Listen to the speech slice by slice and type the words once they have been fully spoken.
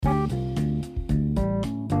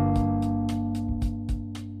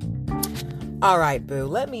All right, boo,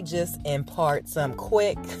 let me just impart some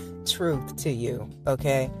quick truth to you,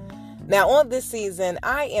 okay? Now, on this season,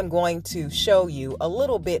 I am going to show you a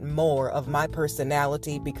little bit more of my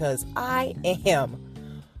personality because I am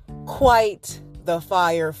quite the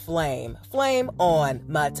fire flame. Flame on,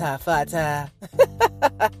 matafata.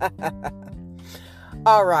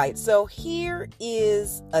 All right, so here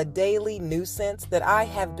is a daily nuisance that I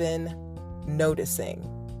have been noticing.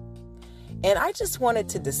 And I just wanted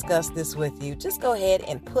to discuss this with you. Just go ahead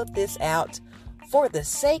and put this out for the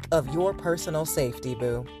sake of your personal safety,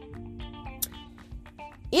 boo.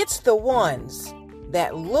 It's the ones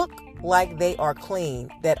that look like they are clean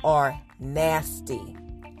that are nasty.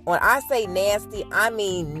 When I say nasty, I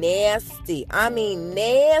mean nasty. I mean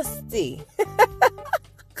nasty.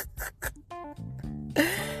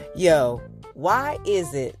 Yo, why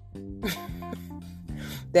is it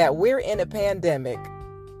that we're in a pandemic?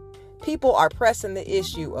 People are pressing the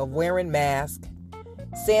issue of wearing masks,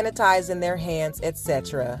 sanitizing their hands,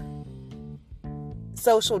 etc.,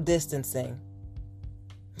 social distancing.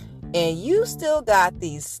 And you still got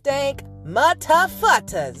these stank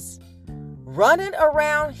matafatas running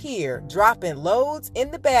around here, dropping loads in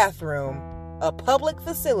the bathroom, a public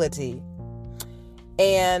facility,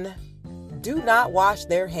 and do not wash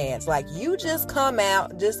their hands. Like you just come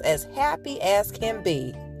out just as happy as can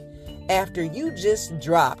be after you just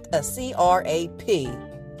dropped a CRAP.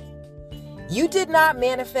 You did not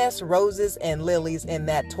manifest roses and lilies in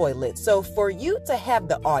that toilet. So for you to have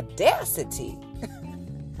the audacity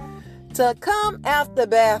to come out the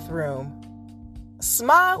bathroom,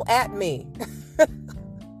 smile at me,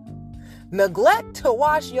 neglect to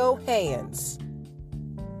wash your hands,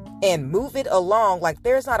 and move it along like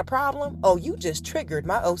there's not a problem, oh, you just triggered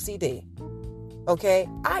my OCD. Okay?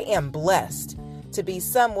 I am blessed to be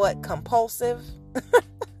somewhat compulsive.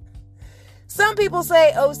 Some people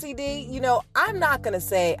say OCD. I'm not going to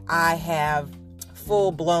say I have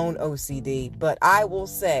full-blown OCD, but I will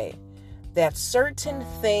say that certain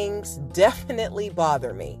things definitely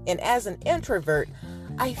bother me. And as an introvert,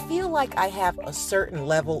 I feel like I have a certain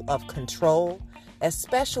level of control,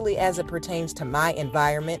 especially as it pertains to my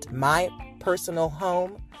environment, my personal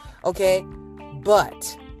home. Okay?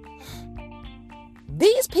 But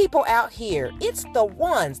these people out here, it's the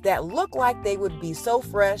ones that look like they would be so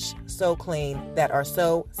fresh, so clean, that are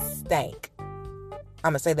so stank.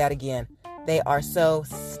 I'm going to say that again. They are so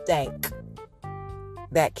stank.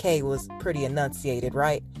 That K was pretty enunciated,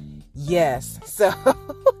 right? Yes. So,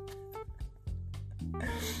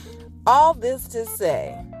 all this to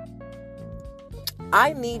say,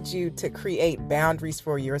 I need you to create boundaries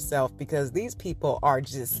for yourself because these people are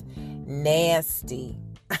just nasty.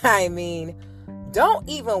 I mean, don't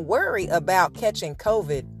even worry about catching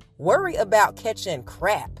COVID. Worry about catching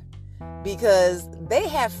crap because they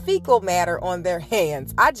have fecal matter on their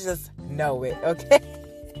hands. I just know it, okay?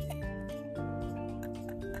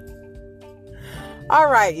 All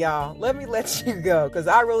right, y'all. Let me let you go because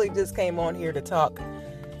I really just came on here to talk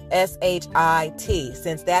SHIT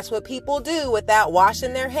since that's what people do without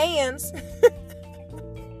washing their hands.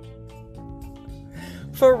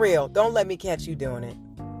 For real. Don't let me catch you doing it.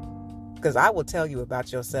 Because I will tell you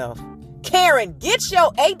about yourself. Karen, get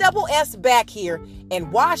your ASS back here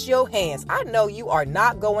and wash your hands. I know you are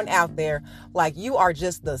not going out there like you are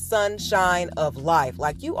just the sunshine of life.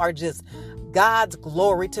 Like you are just God's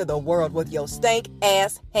glory to the world with your stank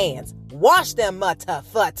ass hands. Wash them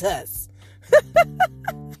matafatas.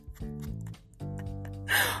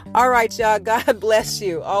 All right, y'all. God bless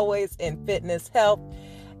you. Always in fitness, health,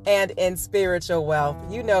 and in spiritual wealth.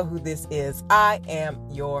 You know who this is. I am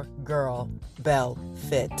your girl, Belle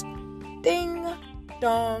Fit. Ding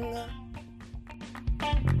dong.